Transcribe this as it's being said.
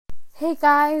Hey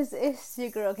guys, it's your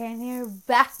girl Karen here,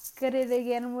 back at it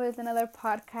again with another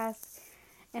podcast.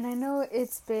 And I know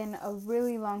it's been a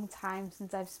really long time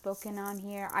since I've spoken on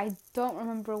here. I don't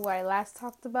remember what I last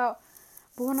talked about,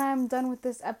 but when I'm done with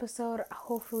this episode,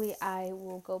 hopefully I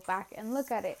will go back and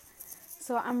look at it.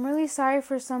 So I'm really sorry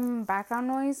for some background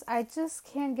noise. I just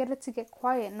can't get it to get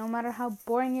quiet. No matter how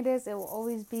boring it is, it will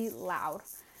always be loud.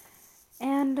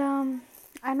 And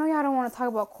I know y'all don't want to talk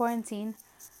about quarantine.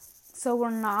 So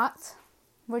we're not.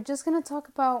 We're just going to talk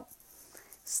about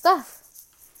stuff,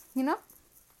 you know?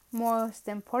 Most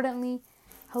importantly,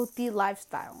 healthy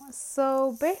lifestyle.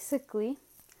 So basically,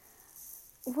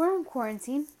 we're in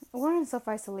quarantine. We're in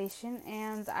self-isolation.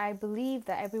 And I believe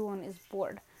that everyone is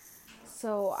bored.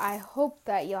 So I hope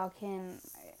that y'all can,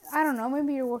 I don't know,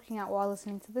 maybe you're working out while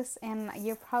listening to this. And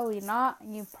you're probably not.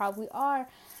 You probably are.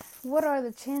 What are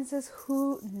the chances?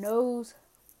 Who knows?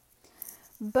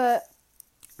 But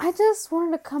I just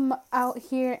wanted to come out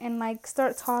here and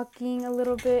start talking a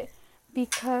little bit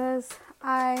because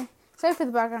sorry for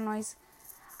the background noise.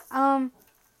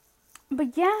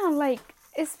 But yeah,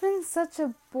 it's been such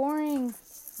a boring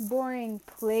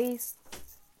place.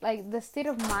 Like the state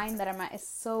of mind that I'm at is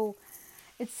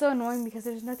it's so annoying because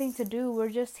there's nothing to do. We're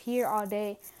just here all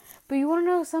day. But you want to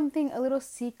know something, a little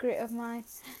secret of mine?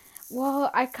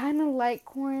 Well, I kind of like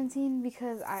quarantine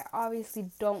because I obviously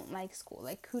don't like school.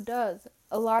 Like, who does?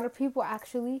 A lot of people,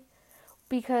 actually,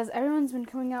 because everyone's been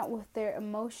coming out with their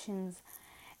emotions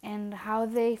and how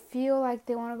they feel like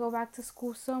they want to go back to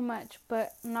school so much,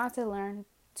 but not to learn,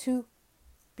 to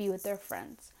be with their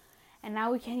friends. And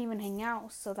now we can't even hang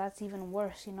out, so that's even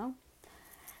worse, you know?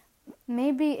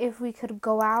 Maybe if we could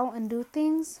go out and do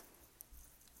things,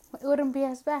 it wouldn't be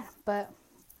as bad, but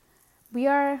we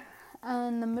are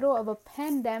in the middle of a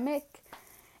pandemic,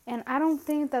 and I don't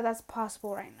think that that's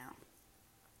possible right now.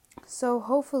 So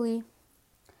hopefully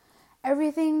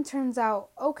everything turns out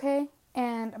okay,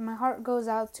 and my heart goes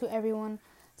out to everyone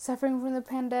suffering from the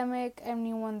pandemic,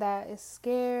 anyone that is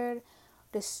scared,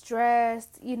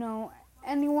 distressed,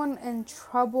 anyone in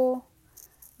trouble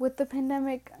with the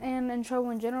pandemic and in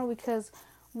trouble in general, because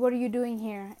what are you doing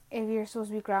here if you're supposed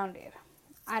to be grounded?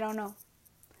 I don't know.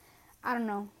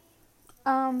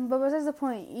 But besides the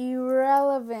point,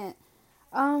 irrelevant.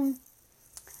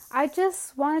 I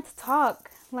just wanted to talk.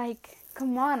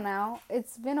 Come on now.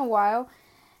 It's been a while.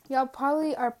 Y'all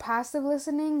probably are passive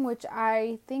listening, which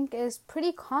I think is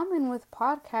pretty common with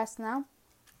podcasts now.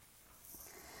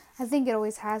 I think it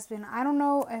always has been. I don't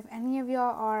know if any of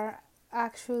y'all are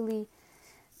actually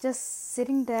just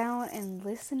sitting down and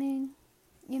listening,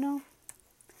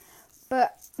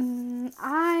 But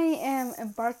I am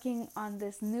embarking on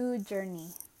this new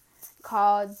journey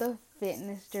called the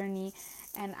fitness journey,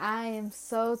 and I am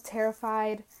so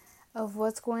terrified of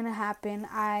what's going to happen.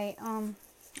 I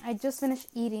just finished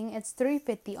eating. It's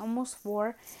 3:50, almost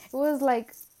 4. It was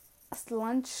like a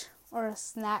lunch or a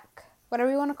snack, whatever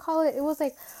you want to call it. It was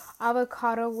like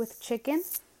avocado with chicken,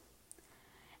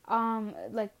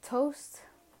 like toast,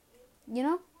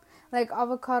 like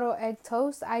avocado egg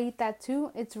toast. I eat that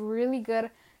too. It's really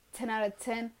good. 10 out of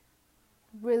 10.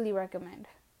 Really recommend.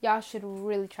 Y'all should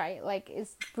really try it.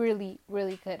 It's really,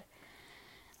 really good.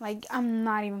 I'm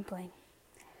not even playing.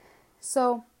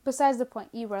 So, besides the point,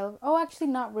 irrelevant. Oh, actually,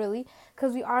 not really,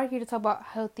 because we are here to talk about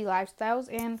healthy lifestyles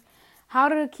and how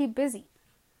to keep busy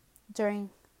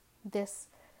during this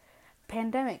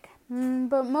pandemic.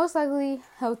 But most likely,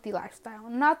 healthy lifestyle.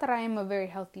 Not that I am a very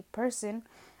healthy person,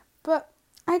 but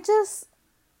I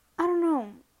don't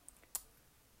know.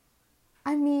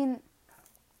 I mean,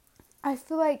 I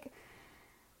feel like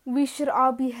we should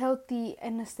all be healthy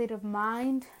in a state of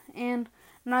mind and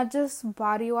not just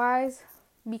body-wise,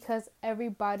 because every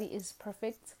body is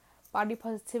perfect. Body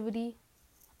positivity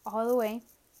all the way.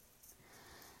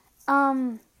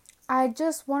 I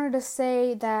just wanted to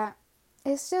say that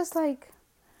it's just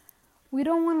we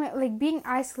don't want to, being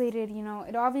isolated,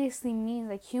 it obviously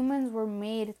means humans were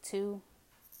made to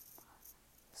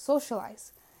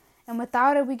socialize. And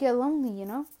without it, we get lonely,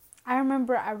 I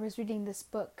remember I was reading this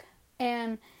book,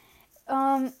 and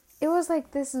it was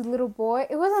this little boy.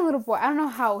 It wasn't a little boy. I don't know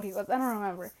how old he was. I don't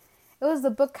remember. It was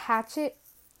the book Hatchet,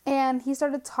 and he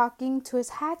started talking to his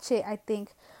hatchet, I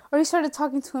think. Or he started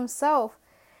talking to himself.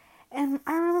 And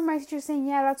I remember my teacher saying,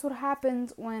 yeah, that's what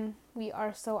happens when we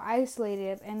are so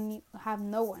isolated and you have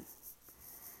no one.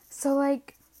 So, I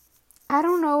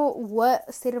don't know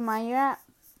what state of mind you're at.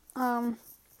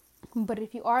 But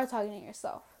if you are talking to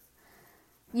yourself,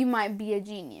 you might be a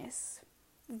genius.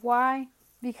 Why?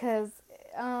 Because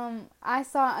I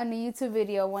saw on a YouTube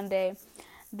video one day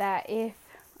that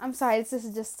I'm sorry, this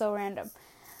is just so random,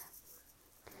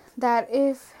 that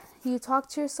if you talk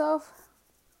to yourself,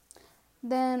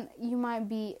 then you might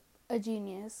be a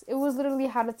genius. It was literally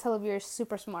how to tell if you're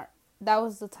super smart. That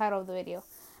was the title of the video.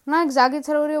 Not exactly the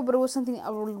title of the video, but it was something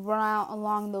around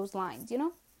along those lines, you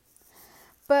know?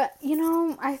 But, you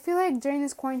know, I feel like during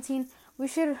this quarantine, we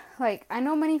should, like, I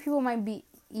know many people might be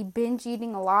binge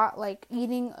eating a lot, like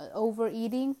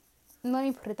overeating. Let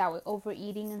me put it that way,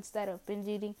 overeating instead of binge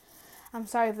eating. I'm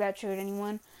sorry if that triggered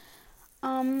anyone.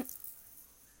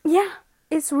 Yeah,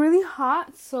 it's really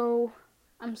hot, so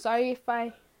I'm sorry if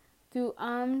I do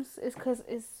It's because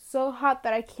it's so hot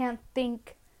that I can't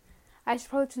think. I should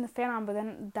probably turn the fan on, but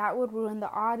then that would ruin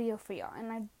the audio for y'all.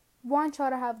 And I want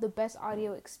y'all to have the best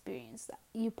audio experience that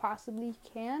you possibly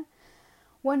can.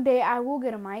 One day I will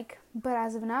get a mic, but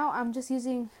as of now, I'm just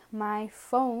using my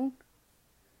phone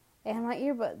and my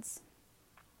earbuds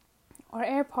or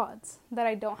AirPods that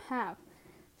I don't have.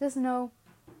 Just know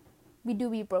we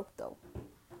do be broke though.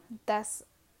 That's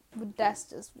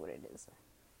just what it is.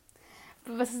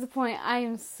 But this is the point. I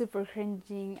am super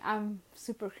cringing. I'm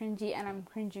super cringy, and I'm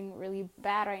cringing really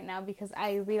bad right now because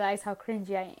I realize how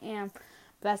cringy I am.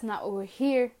 But that's not what we're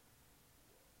here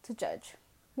to judge.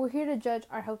 We're here to judge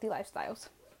our healthy lifestyles.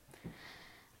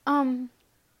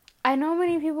 I know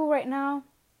many people right now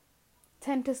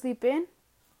tend to sleep in,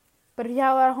 but if you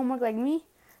have a lot of homework like me,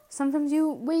 sometimes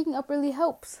you waking up really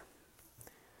helps.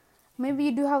 Maybe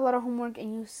you do have a lot of homework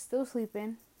and you still sleep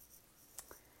in.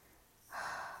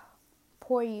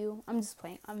 Poor you. I'm just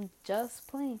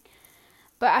playing.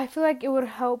 But I feel like it would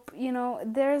help, you know,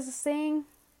 there's a saying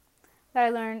that I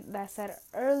learned that said,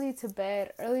 early to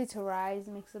bed, early to rise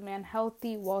makes a man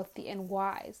healthy, wealthy, and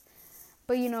wise.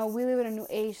 But, you know, we live in a new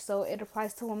age, so it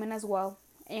applies to women as well,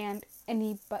 and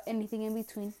anything in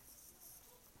between.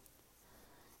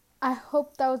 I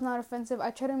hope that was not offensive.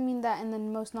 I try to mean that in the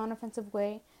most non-offensive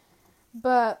way.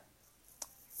 But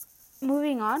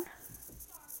moving on,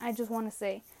 I just want to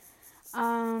say,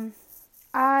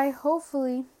 I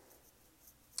hopefully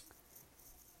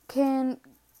can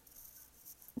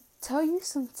tell you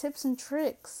some tips and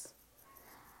tricks.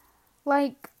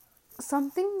 Like,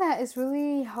 something that is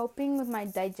really helping with my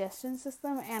digestion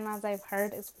system, and as I've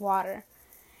heard, is water.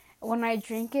 When I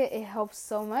drink it, it helps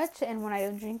so much, and when I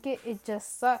don't drink it, it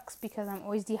just sucks because I'm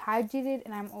always dehydrated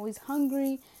and I'm always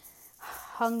hungry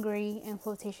in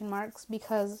quotation marks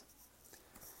because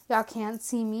y'all can't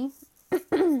see me.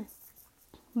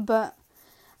 But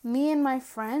me and my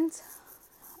friend,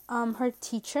 her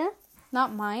teacher,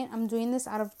 not mine, I'm doing this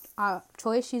out of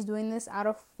choice. She's doing this out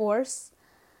of force.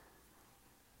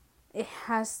 It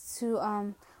has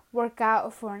to work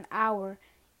out for an hour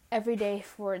every day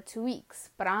for 2 weeks.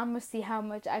 But I'm going to see how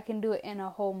much I can do it in a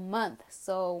whole month.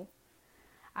 So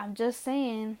I'm just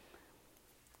saying,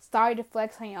 sorry to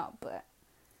flex on y'all, but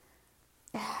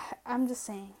I'm just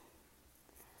saying,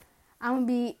 I'm going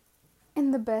to be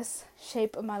in the best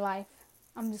shape of my life.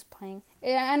 I'm just playing.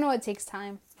 I know it takes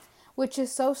time, which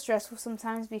is so stressful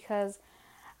sometimes because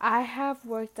I have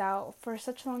worked out for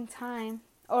such a long time,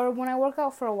 or when I work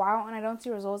out for a while and I don't see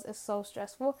results, it's so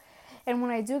stressful. And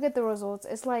when I do get the results,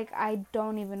 it's like I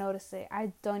don't even notice it.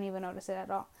 I don't even notice it at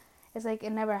all. It's like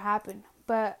it never happened.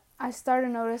 But I started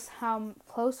to notice how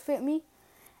clothes fit me.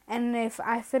 And if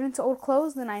I fit into old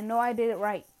clothes, then I know I did it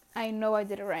right.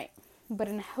 But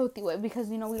in a healthy way, because,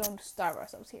 you know, we don't starve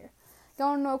ourselves here. Y'all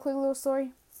want to know a quick little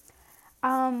story?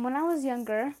 When I was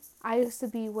younger, I used to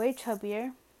be way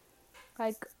chubbier.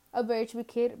 Like a very chubby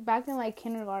kid. Back in, like,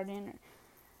 kindergarten.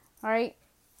 Alright?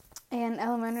 And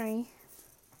elementary.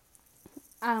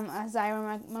 As I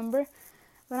remember.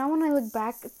 But when I look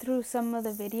back through some of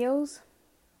the videos,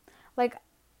 like,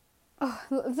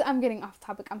 I'm getting off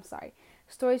topic, I'm sorry.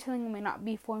 Storytelling may not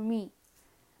be for me,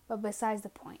 but besides the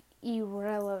point,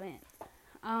 irrelevant.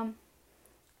 I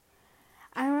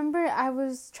remember I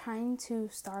was trying to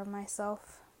starve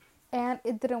myself, and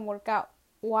it didn't work out.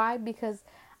 Why? Because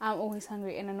I'm always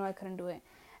hungry, and I know I couldn't do it.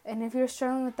 And if you're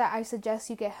struggling with that, I suggest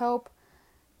you get help.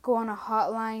 Go on a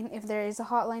hotline, if there is a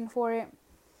hotline for it.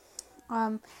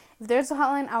 If there's a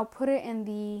hotline, I'll put it in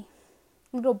the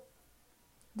little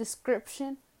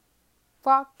description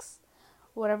box,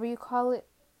 whatever you call it.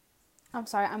 I'm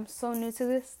sorry, I'm so new to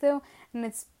this still, and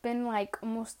it's been like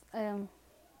almost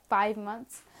 5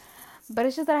 months. But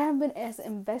it's just that I haven't been as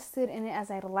invested in it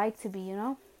as I'd like to be, you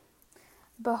know?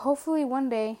 But hopefully one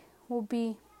day we'll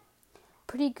be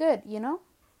pretty good, you know?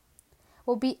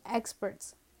 We'll be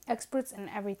experts in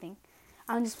everything.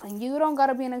 I'm just playing. You don't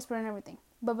gotta be an expert in everything.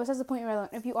 But besides the point,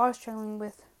 irrelevant. If you are struggling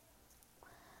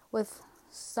with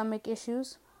stomach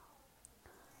issues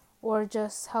or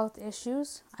just health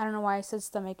issues, I don't know why I said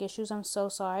stomach issues. I'm so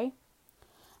sorry.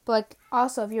 But like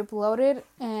also if you're bloated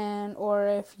or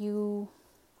if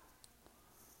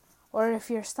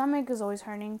your stomach is always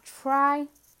hurting, try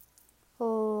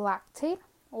lactate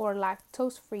or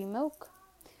lactose-free milk.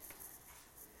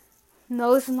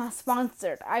 No, this is not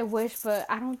sponsored. I wish, but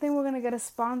I don't think we're going to get a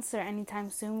sponsor anytime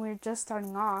soon. We're just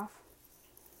starting off.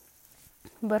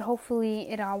 But hopefully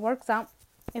it all works out.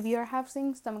 If you're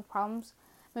having stomach problems,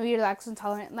 maybe you're lactose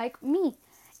intolerant like me.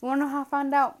 You want to know how I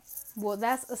found out? Well,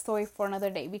 that's a story for another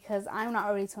day because I'm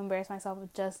not ready to embarrass myself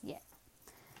just yet.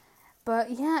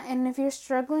 But yeah, and if you're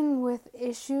struggling with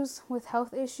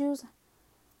health issues,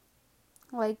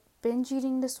 like binge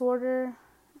eating disorder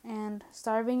and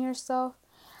starving yourself,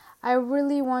 I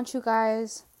really want you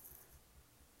guys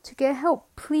to get help.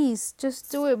 Please,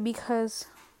 just do it because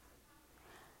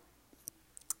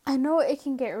I know it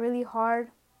can get really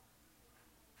hard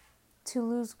to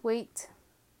lose weight.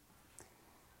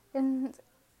 And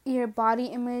your body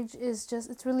image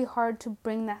it's really hard to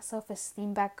bring that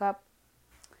self-esteem back up.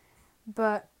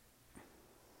 But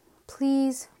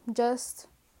please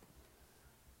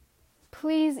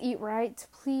eat right.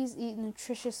 Please eat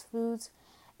nutritious foods.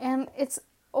 And it's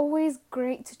always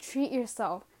great to treat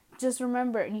yourself. Just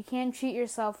remember, you can't treat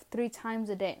yourself 3 times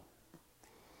a day.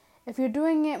 If you're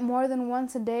doing it more than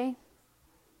once a day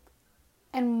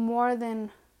and more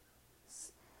than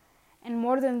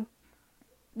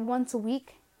once a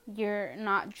week, you're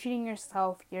not treating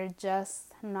yourself. You're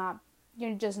just not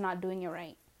doing it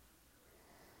right.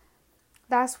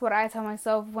 That's what I tell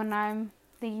myself when I'm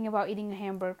thinking about eating a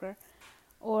hamburger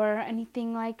or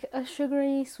anything like a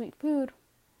sugary sweet food.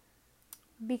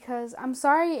 Because I'm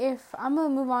sorry if I'm going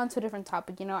to move on to a different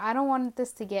topic, I don't want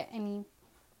this to get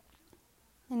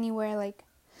anywhere like,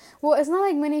 well, it's not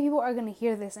like many people are going to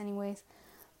hear this anyways,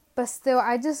 but still,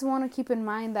 I just want to keep in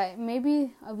mind that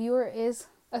maybe a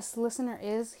listener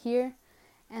is here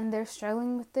and they're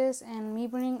struggling with this, and me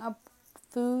bringing up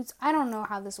foods, I don't know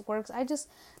how this works. I just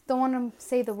don't want to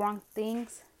say the wrong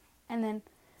things and then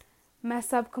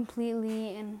mess up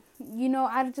completely, and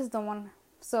I just don't want to.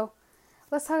 So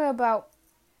let's talk about,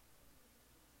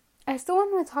 I still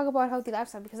want to talk about healthy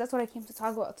lifestyle because that's what I came to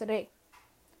talk about today.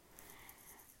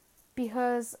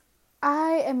 Because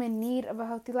I am in need of a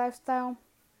healthy lifestyle.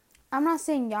 I'm not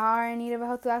saying y'all are in need of a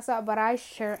healthy lifestyle, but I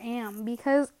sure am,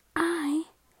 because I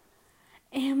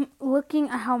am looking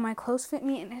at how my clothes fit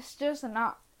me, and it's just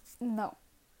not, no.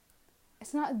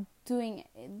 It's not doing it.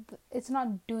 It's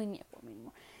not doing it for me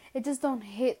anymore. It just don't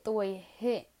hit the way it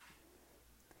hit.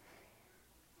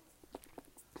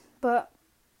 But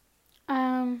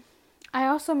I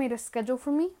also made a schedule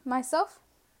for myself,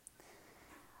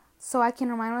 so I can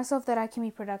remind myself that I can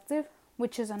be productive,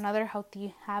 which is another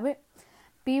healthy habit.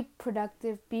 Be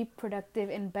productive,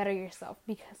 and better yourself,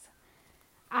 because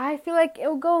I feel like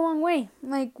it'll go a long way.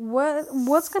 Like,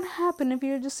 what's gonna happen if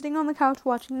you're just sitting on the couch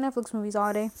watching Netflix movies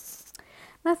all day?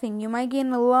 Nothing. You might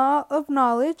gain a lot of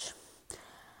knowledge,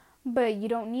 but you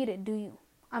don't need it, do you?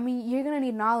 I mean, you're gonna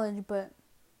need knowledge, but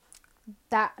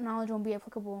that knowledge won't be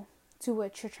applicable to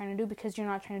what you're trying to do because you're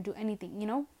not trying to do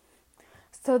anything,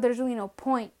 So there's really no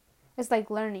point. It's like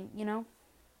learning,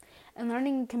 And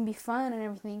learning can be fun and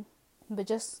everything, but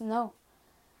just know,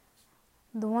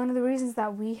 one of the reasons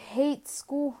that we hate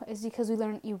school is because we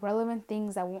learn irrelevant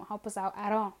things that won't help us out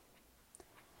at all.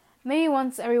 Maybe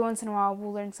every once in a while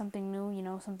we'll learn something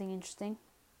new, something interesting.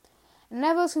 And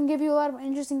Netflix can give you a lot of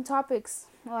interesting topics,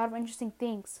 a lot of interesting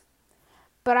things.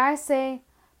 But I say,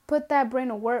 put that brain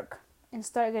to work and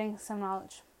start getting some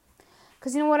knowledge.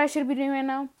 Because you know what I should be doing right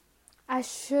now? I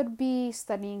should be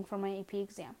studying for my AP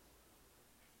exam.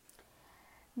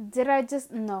 Did I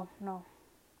just... No.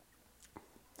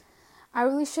 I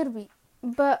really should be.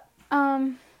 But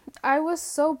I was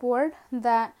so bored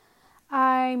that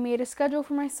I made a schedule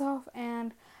for myself,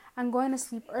 and I'm going to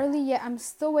sleep early, yet I'm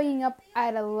still waking up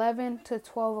at 11 to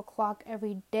 12 o'clock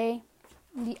every day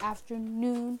in the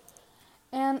afternoon.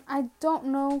 And I don't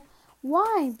know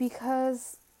why,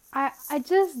 because I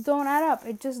just don't add up.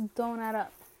 It just don't add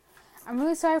up. I'm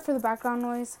really sorry for the background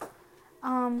noise.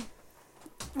 I'm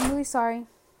really sorry.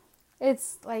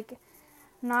 It's like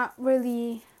not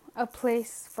really a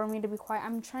place for me to be quiet.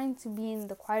 I'm trying to be in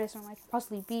the quietest room I can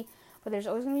possibly be, but there's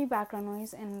always going to be background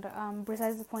noise, and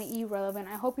besides the point, irrelevant.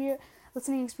 I hope your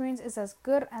listening experience is as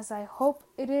good as I hope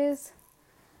it is,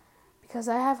 because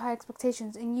I have high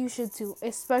expectations, and you should too,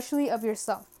 especially of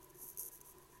yourself.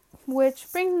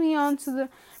 Which brings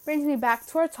me back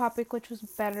to our topic, which was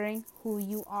bettering who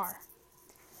you are.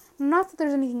 Not that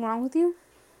there's anything wrong with you,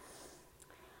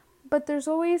 but there's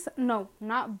always, no,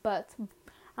 not but.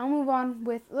 I'll move on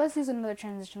with, let's use another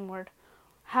transition word.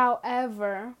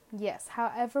 However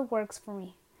works for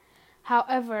me.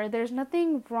 However, there's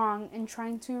nothing wrong in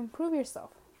trying to improve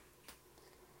yourself.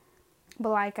 But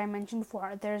like I mentioned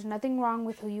before, there's nothing wrong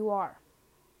with who you are.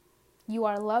 You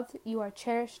are loved, you are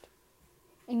cherished,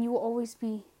 and you will always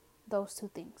be those two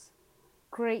things.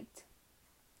 Great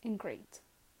and great.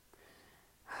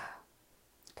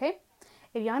 Okay?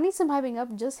 If y'all need some hyping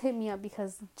up, just hit me up,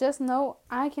 because just know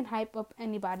I can hype up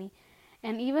anybody.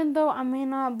 And even though I may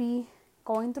not be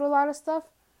going through a lot of stuff,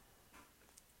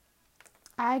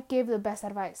 I give the best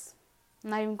advice.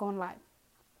 I'm not even going to lie.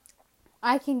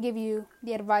 I can give you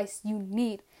the advice you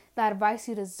need, the advice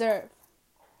you deserve.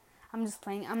 I'm just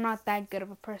playing. I'm not that good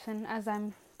of a person as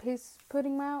I'm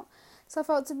putting myself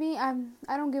out to be. I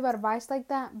don't give advice like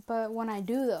that, but when I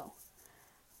do, though,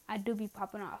 I do be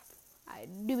popping off.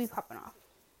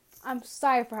 I'm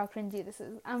sorry for how cringy this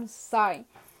is. I'm sorry.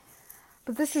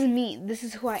 But this is me. This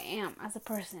is who I am as a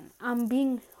person. I'm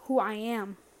being who I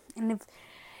am. And if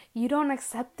you don't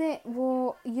accept it,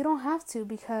 well, you don't have to,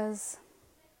 because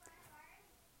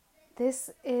this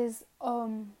is,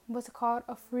 what's it called?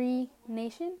 A free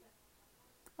nation?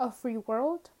 A free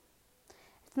world?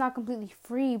 It's not completely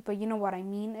free, but you know what I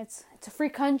mean. It's a free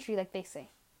country, like they say.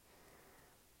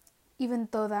 Even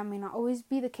though that may not always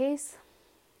be the case.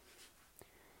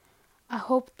 I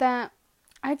hope that,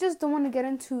 I just don't want to get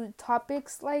into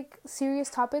topics, like serious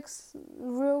topics,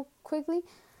 real quickly,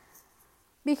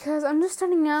 because I'm just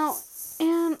starting out,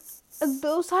 and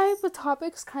those type of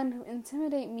topics kind of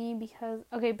intimidate me, because,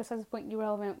 okay, besides the point,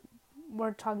 irrelevant,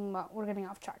 we're getting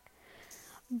off track.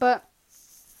 But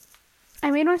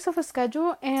I made myself a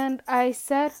schedule, and I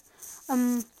said,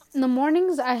 in the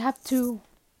mornings I have to,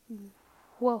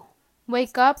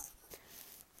 wake up,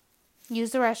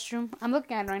 use the restroom, I'm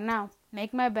looking at it right now,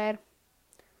 make my bed,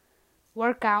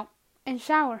 work out, and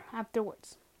shower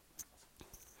afterwards.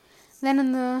 Then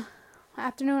in the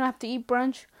afternoon, I have to eat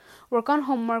brunch, work on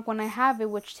homework when I have it,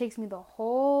 which takes me the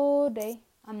whole day.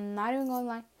 I'm not even going to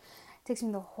lie. It takes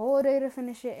me the whole day to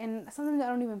finish it, and sometimes I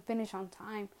don't even finish on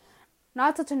time.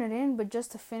 Not to turn it in, but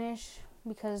just to finish,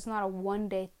 because it's not a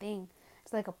one-day thing.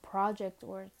 It's like a project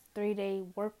or a 3-day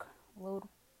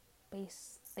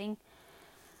workload-based thing.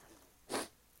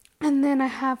 And then I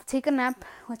have to take a nap,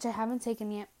 which I haven't taken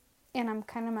yet, and I'm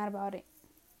kind of mad about it.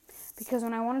 Because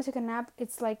when I want to take a nap,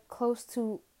 it's like close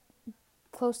to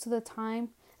the time.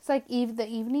 It's like the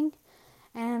evening,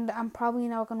 and I'm probably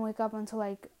not going to wake up until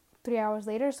like 3 hours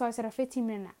later, so I said a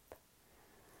 15-minute nap.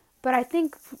 But I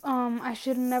think I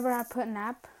should never have put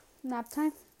nap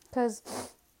time, because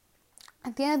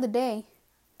at the end of the day,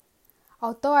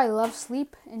 although I love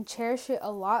sleep and cherish it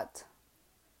a lot,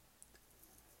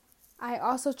 I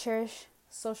also cherish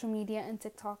social media and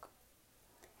TikTok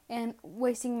and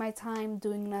wasting my time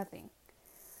doing nothing,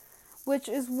 which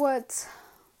is what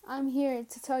I'm here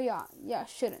to tell y'all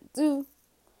shouldn't do.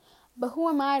 But who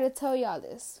am I to tell y'all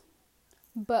this?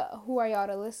 But who are y'all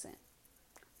to listen?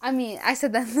 I mean, I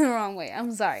said that the wrong way.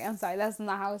 I'm sorry. That's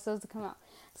not how it's supposed to come out.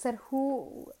 I said,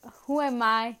 who am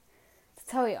I to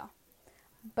tell y'all?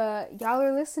 But y'all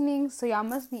are listening, so y'all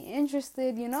must be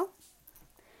interested, you know?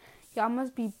 Y'all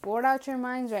must be bored out your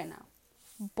minds right now.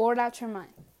 Bored out your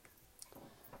mind.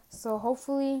 So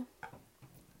hopefully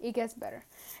it gets better.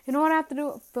 You know what I have to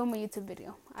do? Film a YouTube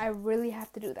video. I really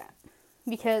have to do that,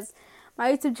 because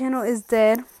my YouTube channel is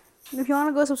dead. If you want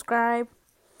to go subscribe,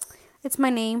 it's my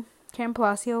name, Karen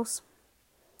Palacios.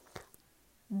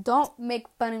 Don't make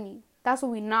fun of me. That's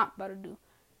what we're not about to do.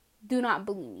 Do not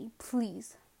bully me,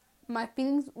 please. My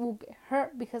feelings will get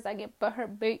hurt, because I get butt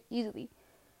hurt very easily.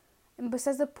 And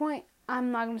besides the point,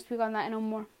 I'm not going to speak on that no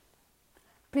more.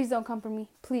 Please don't come for me.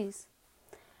 Please.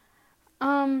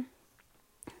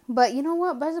 But you know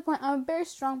what? Besides the point, I'm a very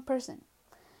strong person.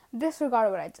 Disregard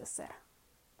what I just said.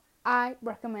 I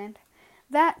recommend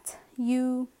that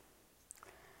you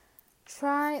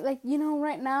try,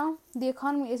 right now, the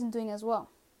economy isn't doing as well.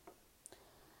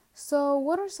 So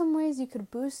what are some ways you could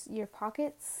boost your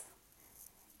pockets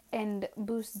and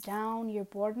boost down your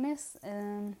boredness?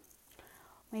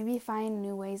 Maybe find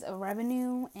new ways of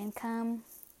revenue, income,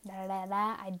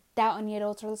 I doubt any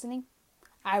adults are listening.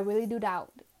 I really do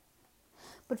doubt.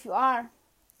 But if you are,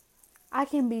 I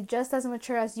can be just as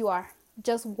mature as you are.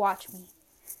 Just watch me.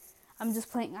 I'm just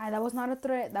playing. That was not a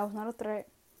threat.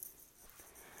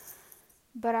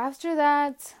 But after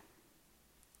that,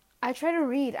 I try to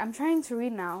read. I'm trying to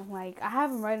read now. I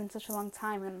haven't read in such a long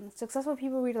time. And successful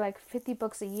people read 50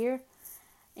 books a year.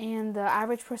 And the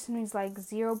average person reads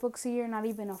 0 books a year, not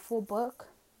even a full book.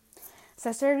 So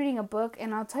I started reading a book,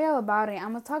 and I'll tell you all about it.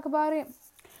 I'm going to talk about it.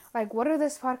 What if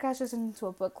this podcast just into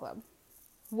a book club?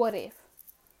 What if?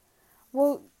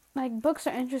 Well, books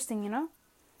are interesting, you know?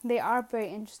 They are very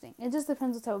interesting. It just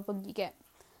depends what type of book you get.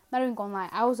 Not even gonna lie,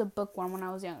 I was a bookworm when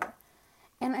I was younger,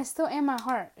 and I still am at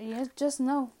heart. You just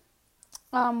know,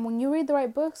 when you read the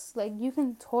right books, like, you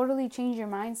can totally change your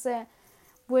mindset,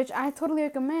 which I totally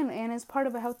recommend, and it's part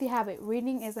of a healthy habit.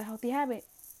 Reading is a healthy habit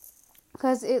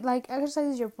because it like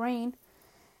exercises your brain,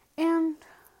 and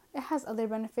it has other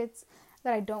benefits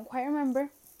that I don't quite remember.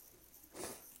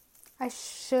 I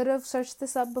should have searched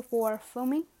this up before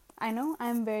filming. I know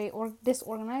I'm very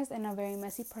disorganized and a very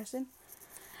messy person.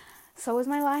 So is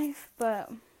my life,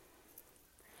 but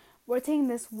we're taking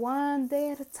this one day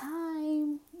at a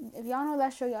time. If y'all know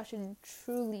that show, y'all should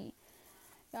truly,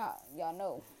 y'all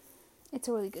know. It's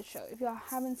a really good show. If y'all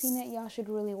haven't seen it, y'all should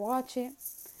really watch it.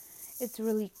 It's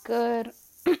really good.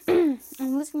 I'm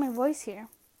losing my voice here.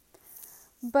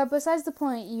 But besides the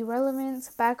point, irrelevance,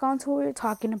 back on to what we were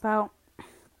talking about.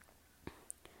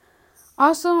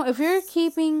 Also, if you're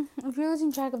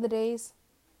losing track of the days,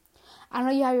 I know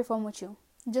you have your phone with you.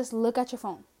 Just look at your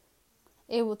phone.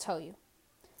 It will tell you.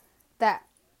 That.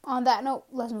 On that note,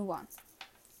 let's move on.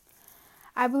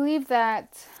 I believe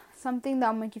that something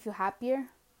that will make you feel happier,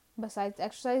 besides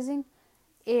exercising,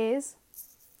 is,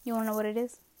 you want to know what it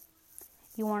is?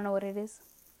 You want to know what it is?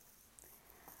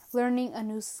 Learning a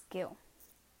new skill.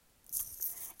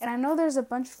 And I know there's a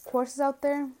bunch of courses out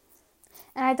there,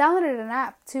 and I downloaded an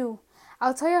app too.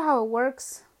 I'll tell you how it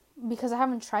works because I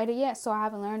haven't tried it yet, so I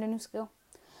haven't learned a new skill.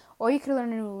 Or you could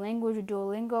learn a new language with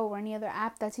Duolingo or any other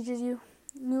app that teaches you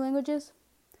new languages.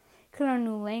 You could learn a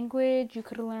new language. You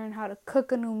could learn how to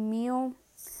cook a new meal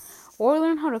or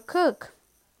learn how to cook.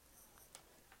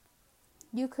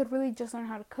 You could really just learn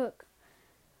how to cook.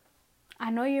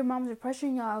 I know your moms are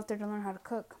pressuring y'all out there to learn how to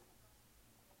cook.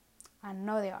 I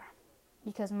know they are.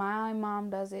 Because my mom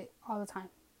does it all the time.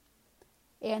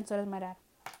 And so does my dad.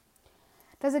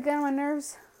 Does it get on my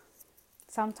nerves?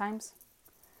 Sometimes.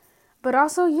 But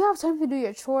also, you have time to do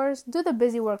your chores. Do the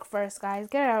busy work first, guys.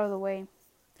 Get it out of the way.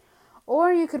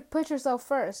 Or you could put yourself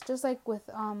first. Just like with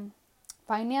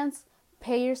finance,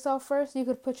 pay yourself first. You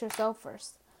could put yourself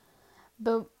first.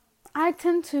 But I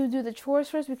tend to do the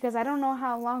chores first because I don't know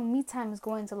how long me time is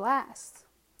going to last.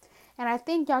 And I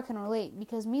think y'all can relate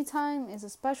because me time is a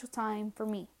special time for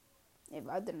me, if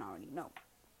I didn't already know.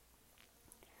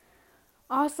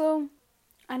 Also,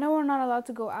 I know we're not allowed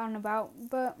to go out and about,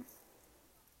 but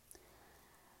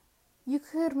you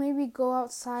could maybe go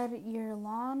outside your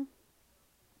lawn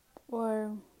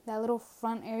or that little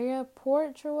front area,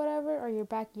 porch or whatever, or your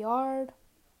backyard,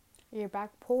 or your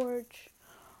back porch,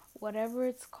 whatever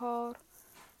it's called.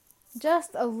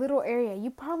 Just a little area. You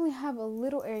probably have a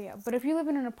little area. But if you live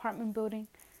in an apartment building,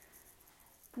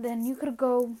 then you could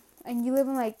go and you live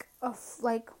in like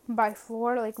by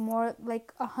floor, like more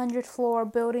like 100 floor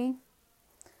building.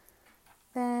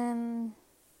 Then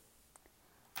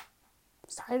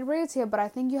sorry to break it to you, but I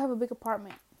think you have a big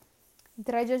apartment.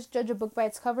 Did I just judge a book by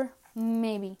its cover?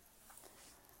 Maybe.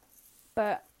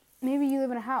 But maybe you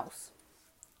live in a house.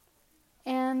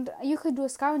 And you could do a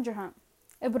scavenger hunt.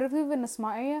 But if you live in a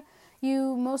small area,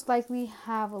 you most likely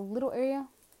have a little area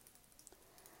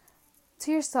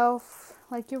to yourself,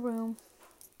 like your room.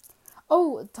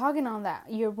 Oh, talking on that,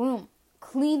 your room.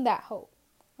 Clean that hoe.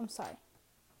 I'm sorry.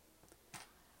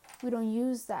 We don't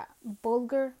use that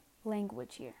vulgar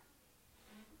language here.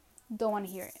 Don't want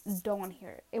to hear it. Don't want to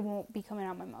hear it. It won't be coming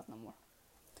out my mouth no more.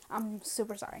 I'm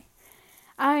super sorry.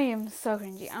 I am so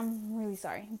cringy. I'm really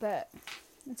sorry, but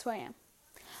that's who I am.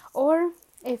 Or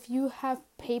if you have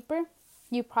paper,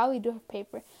 you probably do have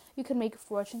paper. You could make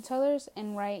fortune tellers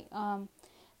and write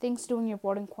things to do when you're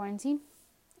bored in quarantine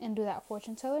and do that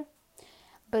fortune teller.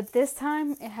 But this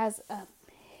time it has a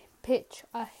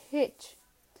hitch.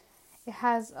 It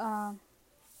has a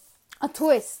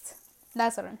twist.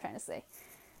 That's what I'm trying to say.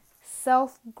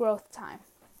 Self-growth time,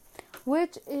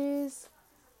 which is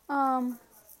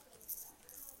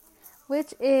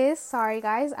sorry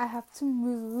guys, I have to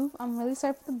move. I'm really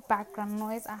sorry for the background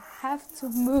noise. I have to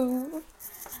move,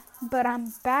 but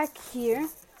I'm back here.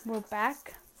 We're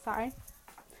back. Sorry,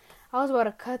 I was about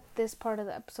to cut this part of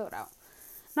the episode out.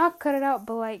 Not cut it out,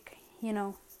 but like,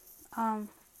 I'll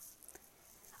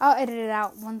edit it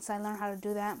out once I learn how to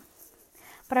do that.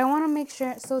 But I want to make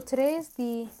sure. So today is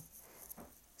the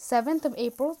 7th of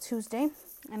April, Tuesday,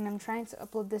 and I'm trying to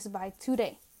upload this by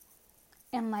today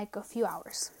in like a few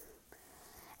hours.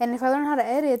 And if I learn how to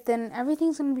edit, then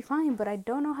everything's going to be fine. But I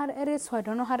don't know how to edit, so I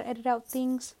don't know how to edit out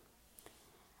things.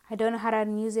 I don't know how to add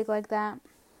music like that.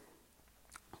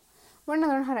 We're going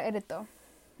to learn how to edit, though.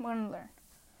 We're going to learn.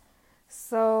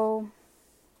 So,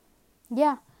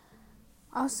 yeah.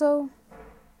 Also,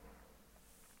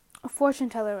 a fortune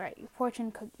teller, right?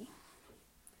 Fortune cookie.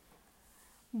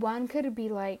 One could be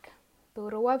like,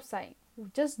 build a website.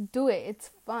 Just do it. It's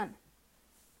fun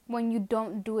when you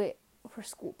don't do it for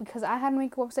school. Because I had to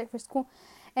make a website for school,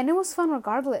 and it was fun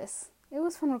regardless.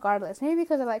 Maybe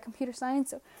because I like computer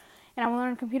science and I want to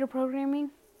learn computer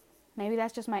programming. Maybe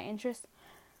that's just my interest.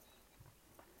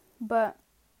 But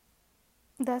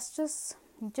that's just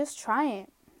try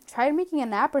it. Try making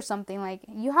an app or something. Like,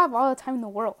 you have all the time in the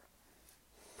world.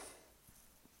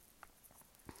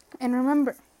 And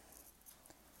remember,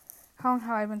 how long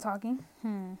have I been talking?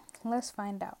 Let's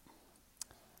find out.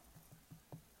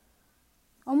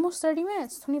 Almost 30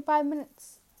 minutes, 25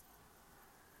 minutes.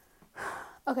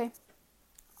 Okay.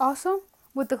 Also,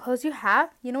 with the clothes you have,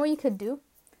 you know what you could do?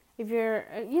 If you're,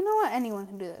 you know what, anyone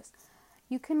can do this.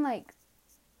 You can, like,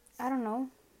 I don't know,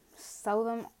 sell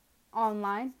them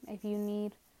online if you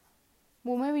need.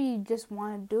 Well, maybe you just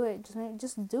want to do it.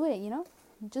 Just do it, you know?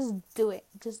 Just do it.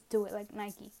 Just do it like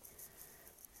Nike.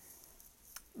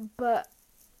 But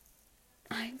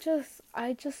I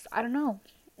don't know.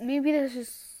 Maybe there's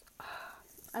just,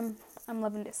 I'm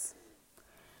loving this.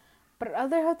 But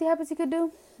other healthy habits you could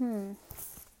do?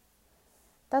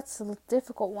 That's a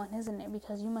difficult one, isn't it?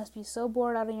 Because you must be so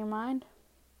bored out of your mind.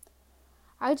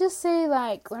 I just say,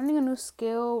 like, learning a new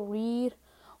skill, read,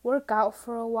 work out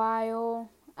for a while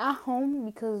at home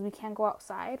because we can't go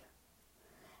outside.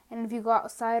 And if you go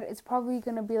outside, it's probably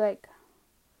going to be like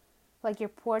your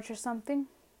porch or something.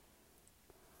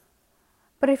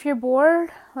 But if you're bored,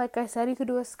 like I said, you could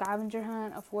do a scavenger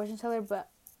hunt, a fortune teller, but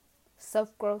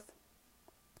self-growth,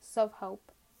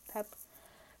 self-help type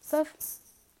stuff.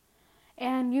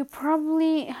 And you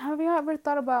probably, have you ever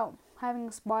thought about having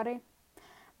a spa day?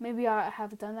 Maybe I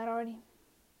have done that already.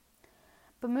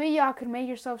 But maybe y'all could make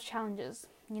yourselves challenges,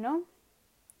 you know?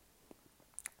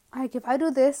 Like, if I do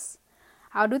this,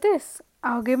 I'll do this.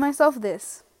 I'll give myself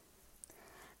this.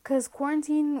 Because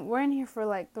quarantine, we're in here for,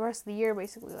 like, the rest of the year,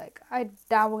 basically. Like, I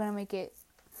doubt we're going to make it.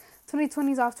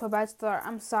 2020 is off to a bad start.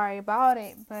 I'm sorry about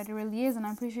it, but it really is, and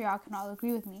I'm pretty sure y'all can all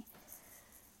agree with me.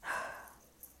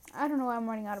 I don't know why I'm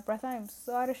running out of breath. I am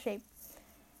so out of shape.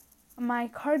 My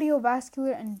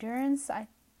cardiovascular endurance, I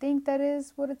think that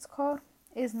is what it's called,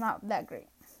 is not that great.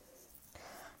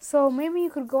 So maybe you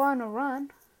could go on a run.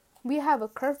 We have a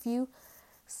curfew,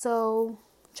 so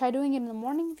try doing it in the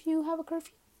morning if you have a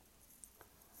curfew.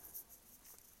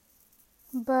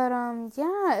 But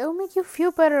yeah, it'll make you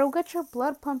feel better. It'll get your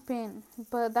blood pumping,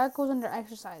 but that goes under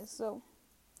exercise. So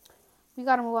we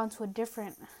gotta move on to a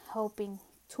different helping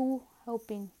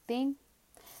thing.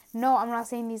 No, I'm not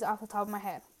saying these off the top of my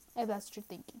head, if that's what you're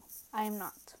thinking. I am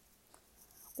not.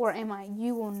 Or am I?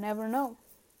 You will never know.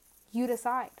 You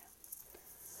decide.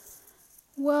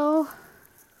 Well,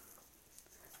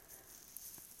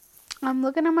 I'm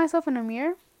looking at myself in a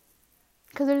mirror,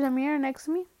 because there's a mirror next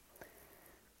to me.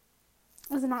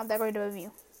 It's not that great of a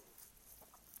view.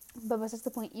 But besides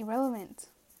the point, irrelevant.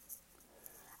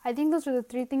 I think those are the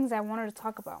 3 things I wanted to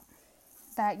talk about.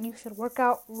 That you should work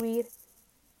out, read,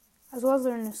 as well as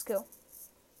learn a new skill.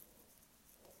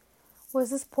 Was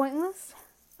this pointless?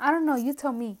 I don't know. You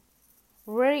tell me.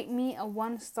 Rate me a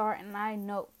 1 star and I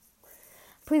know.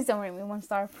 Please don't rate me 1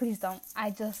 star. Please don't. I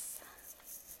just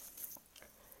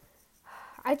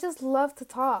love to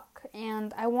talk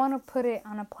and I want to put it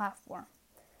on a platform.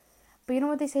 But you know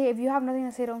what they say? If you have nothing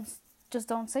to say,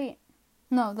 don't say it.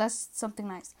 No, that's something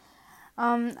nice.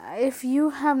 If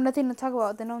you have nothing to talk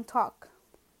about, then don't talk.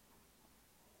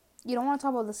 You don't want to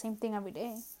talk about the same thing every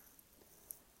day.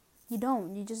 You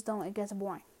don't. You just don't. It gets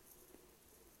boring.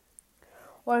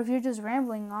 Or if you're just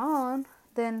rambling on,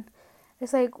 then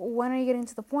it's like, when are you getting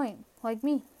to the point? Like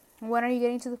me. When are you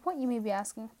getting to the point, you may be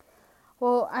asking?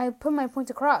 Well, I put my point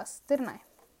across, didn't I?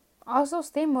 Also,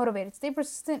 stay motivated. Stay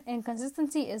persistent. And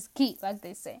consistency is key, like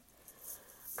they say.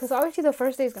 Because obviously the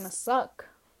first day is going to suck.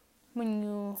 When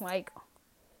you, like,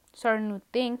 start a new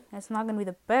thing. It's not going to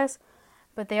be the best.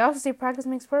 But they also say practice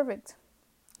makes perfect.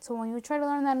 So when you try to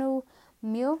learn that new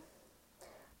meal,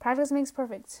 practice makes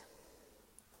perfect.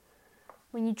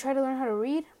 When you try to learn how to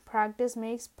read, practice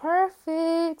makes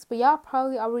perfect. But y'all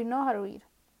probably already know how to read.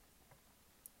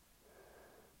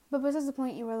 But besides the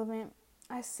point, irrelevant,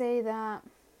 I say that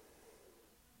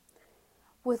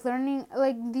with learning,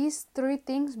 like, these 3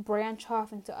 things branch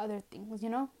off into other things, you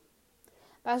know?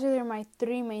 That's really my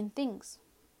 3 main things.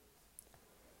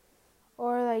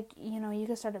 Or, like, you know, you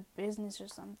could start a business or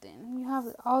something. You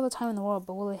have all the time in the world,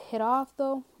 but will it hit off,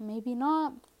 though? Maybe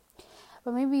not.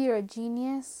 But maybe you're a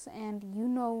genius and you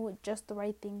know just the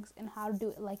right things and how to do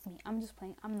it like me. I'm just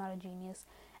playing. I'm not a genius.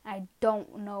 I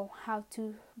don't know how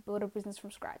to build a business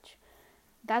from scratch.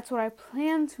 That's what I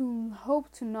plan to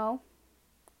hope to know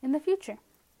in the future.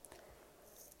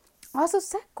 Also,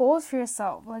 set goals for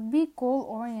yourself. Like, be goal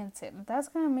oriented. That's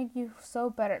gonna make you so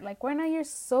better. Like, right now, you're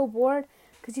so bored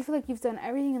because you feel like you've done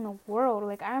everything in the world.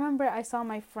 Like, I remember I saw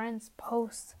my friend's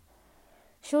post.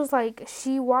 She was like,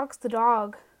 she walks the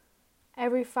dog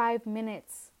every 5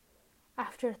 minutes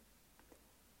after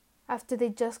they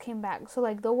just came back. So,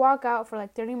 like, they'll walk out for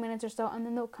like 30 minutes or so, and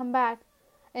then they'll come back,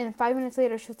 and 5 minutes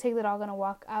later, she'll take the dog and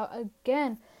walk out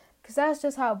again, because that's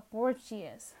just how bored she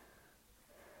is.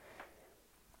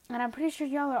 And I'm pretty sure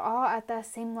y'all are all at that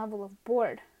same level of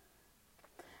bored.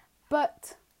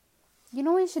 But, you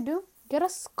know what you should do? Get a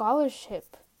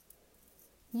scholarship.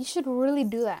 You should really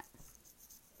do that.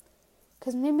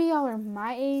 Because maybe y'all are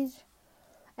my age,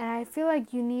 and I feel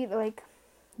like you need, like,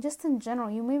 just in general,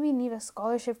 you maybe need a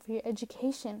scholarship for your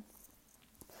education.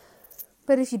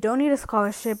 But if you don't need a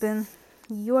scholarship, then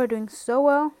you are doing so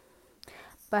well.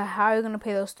 But how are you going to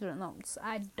pay those student loans?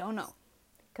 I don't know.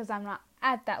 Because I'm not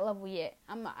at that level yet.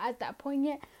 I'm not at that point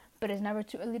yet. But it's never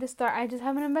too early to start. I just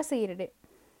haven't investigated it.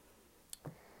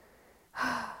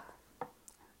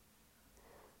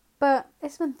 But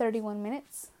it's been 31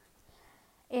 minutes.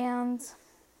 And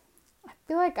I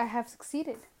feel like I have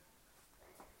succeeded.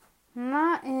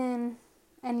 Not in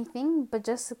anything, but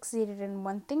just succeeded in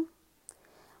one thing.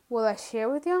 Will I share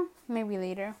with you? Maybe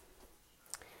later.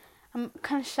 I'm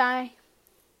kind of shy.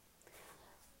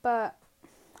 But,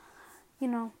 you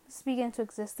know, speak into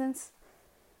existence.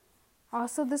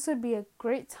 Also, this would be a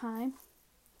great time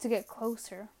to get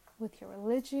closer with your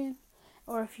religion.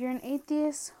 Or if you're an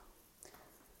atheist,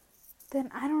 then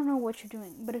I don't know what you're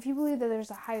doing. But if you believe that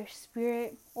there's a higher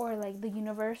spirit or like the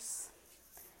universe,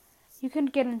 you can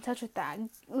get in touch with that.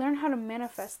 Learn how to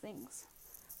manifest things.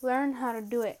 Learn how to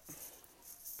do it.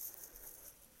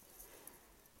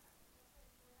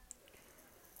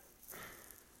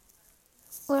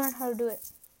 Learn how to do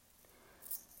it.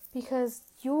 Because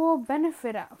you will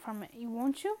benefit from it,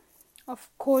 won't you? Of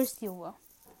course you will.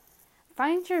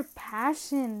 Find your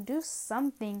passion. Do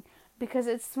something. Because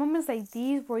it's moments like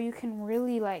these where you can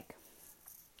really, like,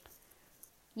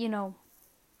 you know,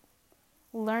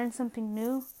 learn something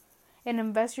new and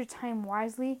invest your time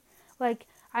wisely. Like,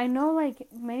 I know, like,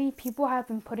 many people have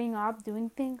been putting off doing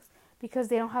things because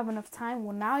they don't have enough time.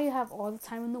 Well, now you have all the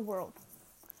time in the world.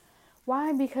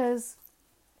 Why? Because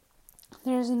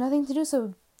there's nothing to do.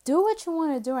 So do what you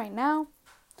want to do right now.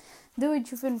 Do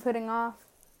what you've been putting off.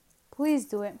 Please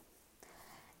do it.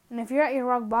 And if you're at your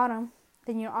rock bottom,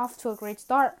 then you're off to a great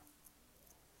start.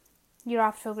 You're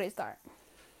off to a great start.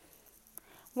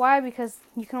 Why? Because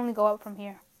you can only go up from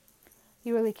here.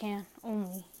 You really can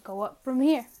only go up from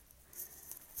here.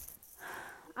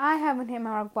 I haven't hit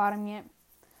my rock bottom yet.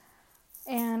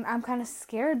 And I'm kind of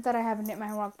scared that I haven't hit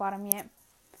my rock bottom yet.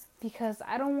 Because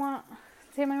I don't want to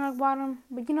hit my rock bottom.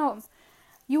 But you know,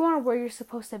 you are where you're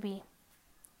supposed to be.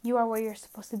 You are where you're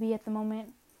supposed to be at the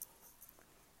moment.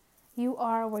 You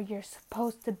are where you're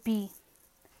supposed to be.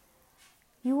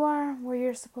 You are where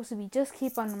you're supposed to be. Just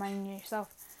keep on reminding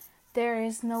yourself, there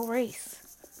is no race.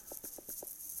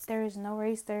 There is no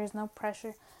race. There is no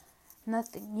pressure.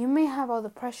 Nothing. You may have all the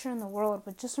pressure in the world,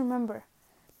 but just remember,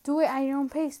 do it at your own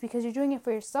pace because you're doing it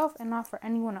for yourself and not for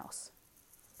anyone else.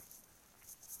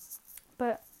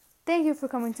 But thank you for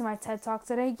coming to my TED Talk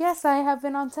today. Yes, I have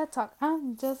been on TED Talk.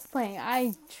 I'm just playing.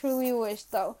 I truly wish,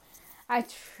 though. I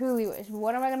truly wish.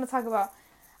 What am I going to talk about?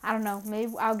 I don't know.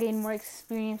 Maybe I'll gain more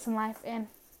experience in life and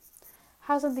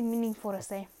have something meaningful to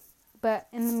say. But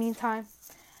in the meantime,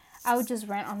 I would just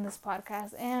rant on this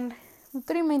podcast. And the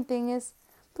three main things is,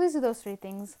 please do those three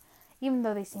things. Even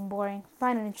though they seem boring,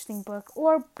 find an interesting book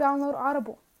or download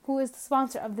Audible, who is the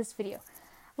sponsor of this video.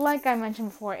 Like I mentioned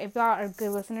before, if y'all are good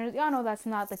listeners, y'all know that's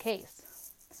not the case.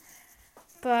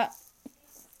 But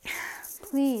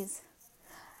please,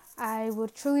 I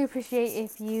would truly appreciate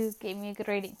if you gave me a good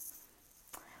rating.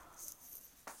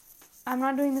 I'm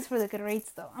not doing this for the good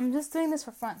rates though. I'm just doing this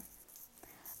for fun.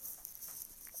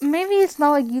 Maybe it's not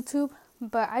like YouTube,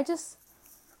 but I just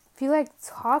feel like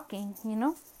talking, you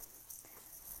know?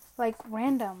 Like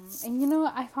random. And you know,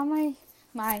 I found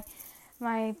my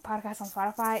podcast on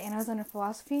Spotify and I was under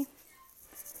philosophy.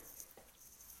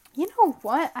 You know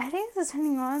what? I think this is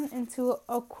turning on into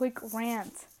a quick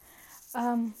rant.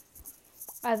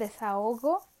 A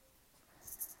desahogo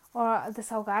or a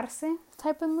desahogarse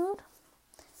type of mood.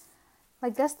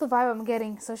 Like, that's the vibe I'm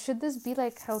getting. So should this be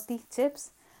like healthy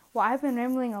tips? Well, I've been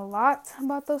rambling a lot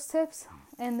about those tips,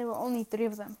 and there were only 3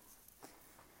 of them.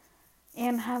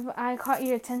 And have I caught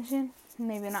your attention?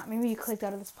 Maybe not. Maybe you clicked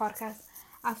out of this podcast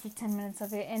after 10 minutes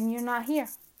of it, and you're not here.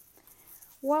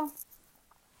 Well,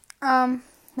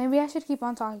 maybe I should keep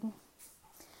on talking.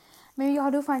 Maybe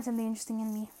y'all do find something interesting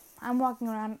in me. I'm walking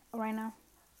around right now.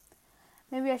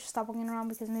 Maybe I should stop walking around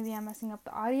because maybe I'm messing up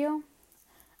the audio.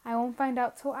 I won't find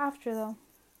out till after though.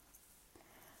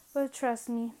 But trust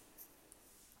me,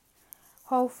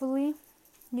 hopefully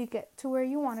you get to where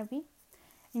you want to be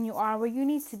and you are where you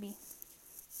need to be.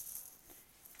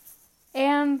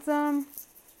 And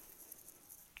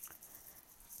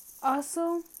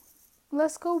also,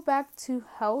 let's go back to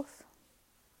health.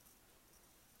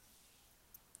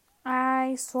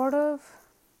 I sort of,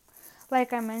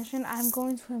 like I mentioned, I'm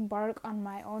going to embark on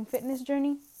my own fitness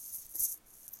journey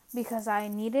because I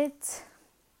need it.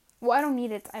 Well, I don't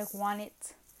need it, I want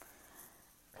it.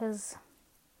 Because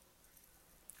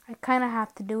I kind of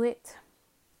have to do it.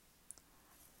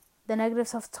 The negative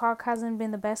self-talk hasn't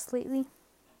been the best lately.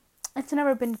 It's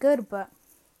never been good, but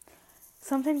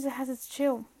sometimes it has its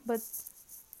chill. But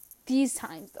these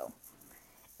times, though,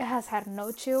 it has had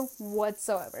no chill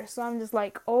whatsoever. So I'm just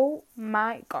like, oh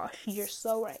my gosh, you're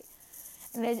so right.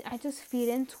 And I just feed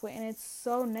into it, and it's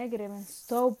so negative and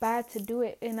so bad to do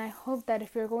it. And I hope that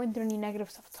if you're going through any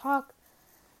negative self-talk,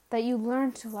 that you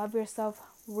learn to love yourself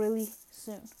really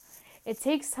soon. It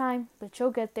takes time, but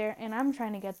you'll get there, and I'm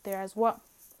trying to get there as well.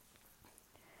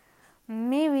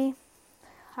 Maybe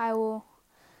I will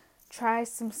try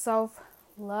some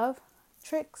self-love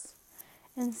tricks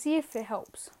and see if it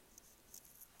helps.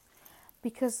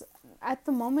 Because at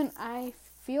the moment, I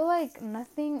feel like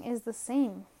nothing is the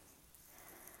same.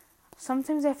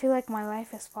 Sometimes I feel like my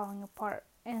life is falling apart,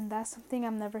 and that's something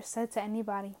I've never said to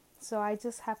anybody. So I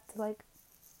just have to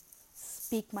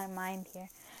speak my mind here,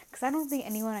 because I don't think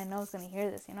anyone I know is going to hear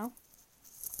this,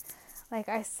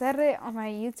 I said it on my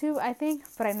YouTube, I think,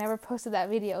 but I never posted that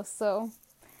video. So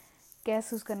guess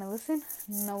who's going to listen?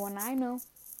 No one I know,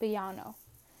 but y'all know.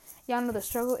 Y'all know the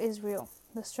struggle is real.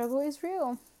 The struggle is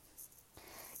real.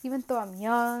 Even though I'm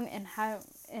young, and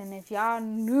if y'all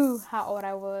knew how old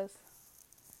I was,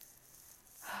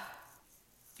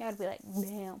 y'all would be like,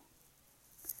 damn,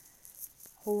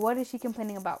 what is she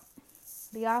complaining about?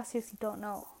 Y'all seriously don't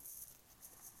know.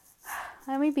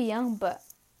 I may be young,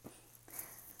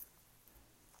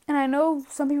 and I know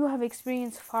some people have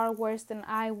experienced far worse than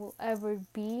I will ever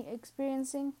be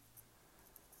experiencing.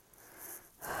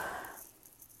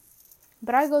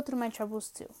 But I go through my troubles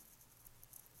too.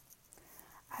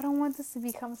 I don't want this to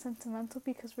become sentimental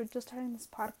because we're just starting this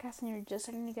podcast and you're just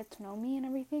starting to get to know me and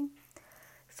everything.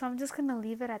 So I'm just going to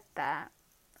leave it at that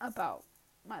about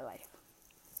my life.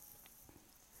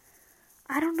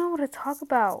 I don't know what to talk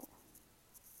about.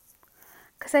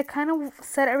 Because I kind of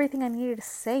said everything I needed to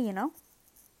say,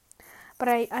 But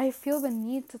I feel the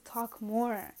need to talk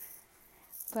more.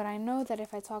 But I know that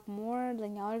if I talk more,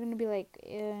 then y'all are going to be like,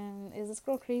 is this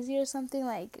girl crazy or something?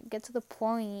 Get to the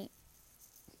point.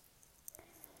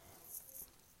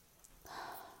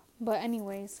 But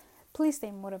anyways, please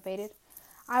stay motivated.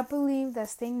 I believe that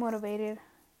staying motivated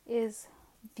is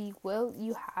the will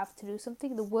you have to do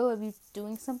something. The will of you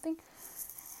doing something.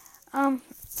 I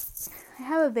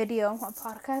have a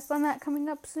podcast on that coming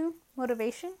up soon.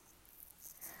 Motivation.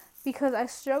 Because I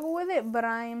struggle with it, but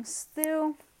I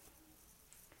struggle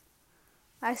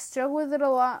with it a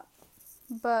lot,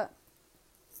 but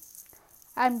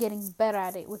I'm getting better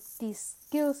at it with these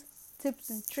skills,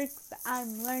 tips, and tricks that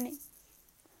I'm learning.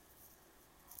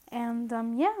 And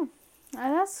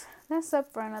that's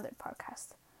up for another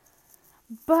podcast.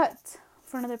 But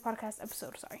for another podcast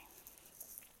episode, sorry.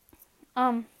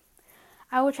 I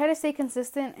will try to stay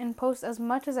consistent and post as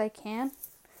much as I can.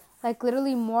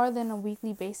 Literally more than a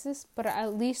weekly basis, but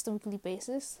at least a weekly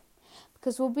basis.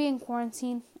 Because we'll be in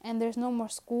quarantine and there's no more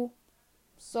school.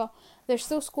 So there's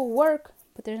still school work,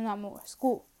 but there's not more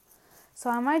school. So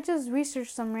I might just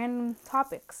research some random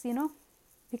topics,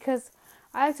 Because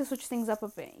I like to switch things up a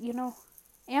bit,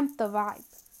 Amp the vibe.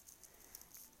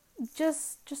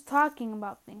 Just talking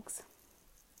about things.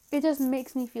 It just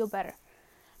makes me feel better.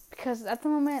 Because at the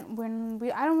moment,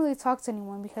 I don't really talk to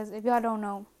anyone. Because if y'all don't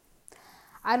know,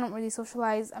 I don't really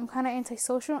socialize. I'm kind of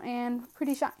antisocial and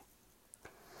pretty shy.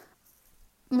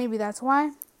 Maybe that's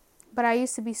why. But I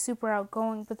used to be super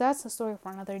outgoing. But that's a story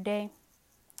for another day.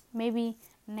 Maybe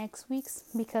next week's.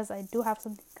 Because I do have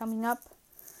something coming up.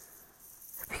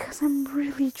 Because I'm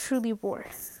really, truly bored.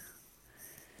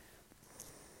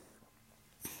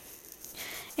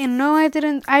 And no, I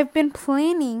didn't. I've been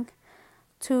planning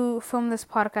to film this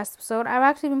podcast episode. I've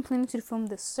actually been planning to film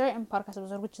this certain podcast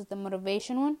episode, which is the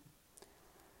motivation one,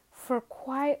 for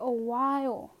quite a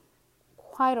while.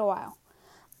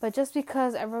 But just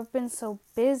because I've been so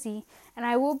busy, and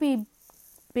I will be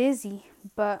busy,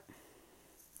 but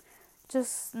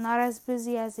just not as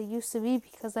busy as it used to be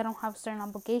because I don't have certain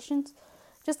obligations.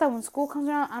 Just that when school comes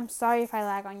around, I'm sorry if I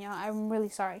lag on y'all. I'm really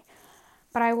sorry.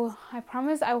 But I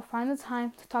promise I will find the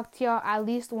time to talk to y'all at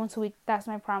least once a week. That's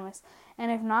my promise.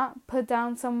 And if not, put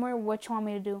down somewhere what you want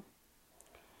me to do.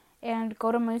 And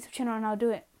go to my YouTube channel and I'll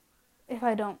do it. If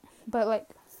I don't. But like,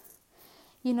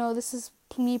 this is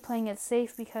me playing it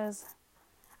safe because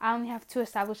I only have 2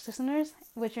 established listeners,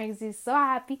 which makes me so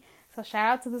happy. So shout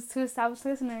out to those 2 established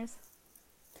listeners.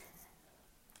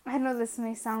 I know this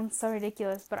may sound so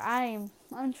ridiculous, but I'm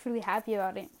truly happy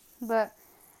about it. But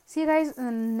see you guys in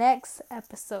the next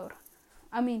episode.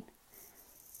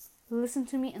 Listen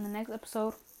to me in the next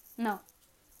episode. No.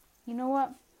 You know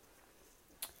what?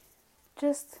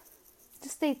 Just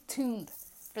stay tuned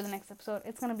for the next episode.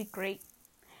 It's going to be great.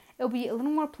 It'll be a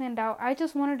little more planned out. I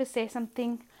just wanted to say some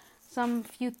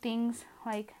few things,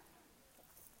 like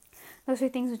those 3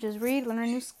 things, which is read, learn a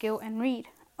new skill, and read.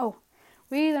 Oh,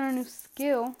 read, learn a new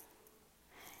skill.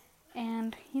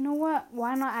 And you know what?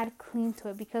 Why not add clean to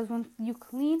it? Because when you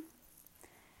clean,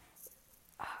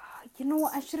 you know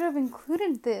what? I should have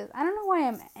included this. I don't know why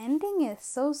I'm ending it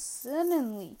so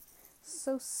suddenly,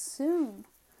 so soon.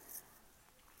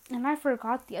 And I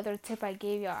forgot the other tip I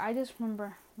gave y'all. I just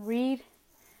remember read,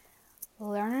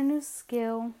 learn a new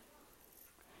skill,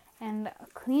 and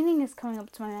cleaning is coming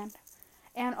up to my end.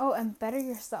 And better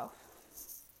yourself.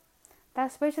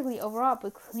 That's basically overall.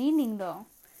 But cleaning though,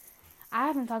 I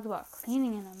haven't talked about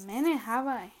cleaning in a minute, have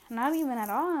I? Not even at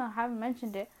all. I haven't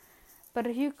mentioned it. But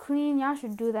if you clean, y'all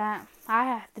should do that. I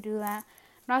have to do that.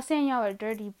 I'm not saying y'all are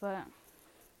dirty, but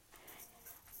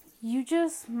you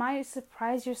just might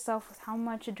surprise yourself with how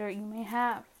much dirt you may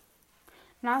have.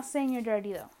 Not saying you're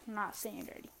dirty though. Not saying you're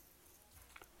dirty.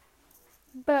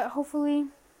 But hopefully,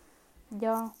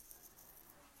 y'all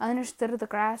understood the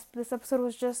grasp. This episode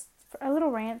was just a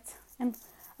little rant and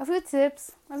a few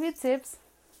tips.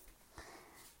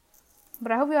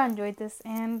 But I hope y'all enjoyed this.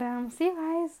 And see you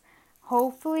guys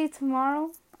hopefully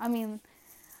tomorrow.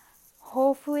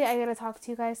 Hopefully I get to talk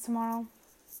to you guys tomorrow.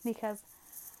 Because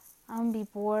I'm going to be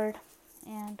bored.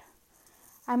 And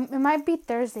it might be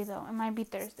Thursday though. It might be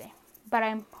Thursday. But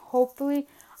I'm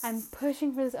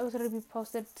pushing for this episode to be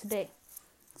posted today.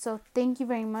 So thank you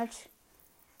very much.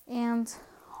 And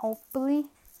hopefully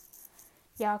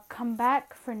y'all come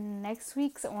back for next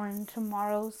week's or in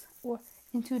tomorrow's or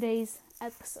in today's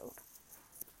episode.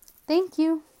 Thank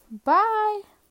you. Bye.